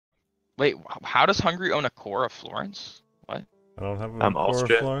Wait, how does Hungary own a core of Florence? What? I don't have a core of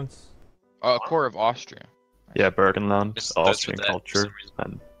Austria. Florence. Oh, a core of Austria. Yeah, Burgenland, It starts with Austrian that for culture, some reason.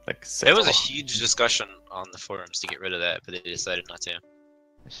 and like There was a six. huge discussion on the forums to get rid of that, but they decided not to.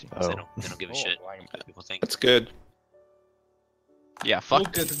 I see. 'Cause Oh. they don't give a shit what people think. That's good. Yeah, fuck.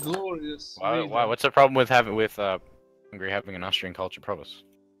 Look at the glorious. Why? What's the problem with Hungary having an Austrian culture province?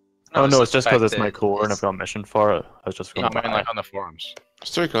 Oh no, the it's just because fact it's my that core and I've got a mission for it. I was just No, going I mean like on the forums.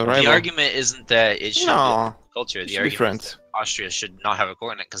 Historical The rival. argument isn't that it should be No, culture. it The should be argument is friends. that Austria should not have a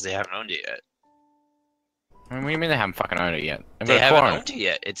core in it because they haven't owned it yet. I mean, what do you mean they haven't fucking owned it yet? They've They got a haven't core on it. owned it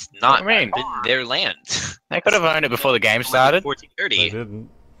yet. It's not I mean- been their land. They could have owned it before the game started. I 1430. didn't.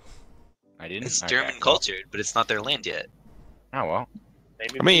 I didn't. It's Okay, German well. cultured, but it's not their land yet. Oh well.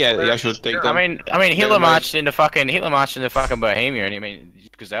 I mean, yeah, you should take them. I mean, Hitler They're marched into fucking Bohemia, and I mean,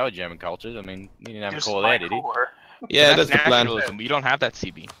 because they were German cultures. I mean, he didn't have a core there, did he? Yeah, that's the plan. nationalism. We don't have that,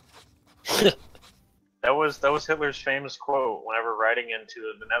 CB. That was Hitler's famous quote whenever riding into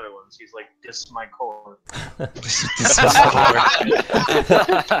the Netherlands. He's like, "This is my core."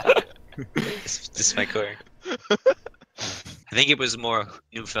 This is my core. I think it was more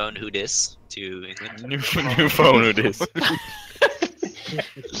new phone who dis to England. New phone it is.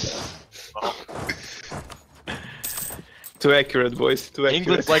 Too accurate, boys. Too accurate.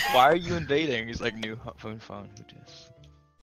 England's like, why are you invading? He's like, new phone. Who dis?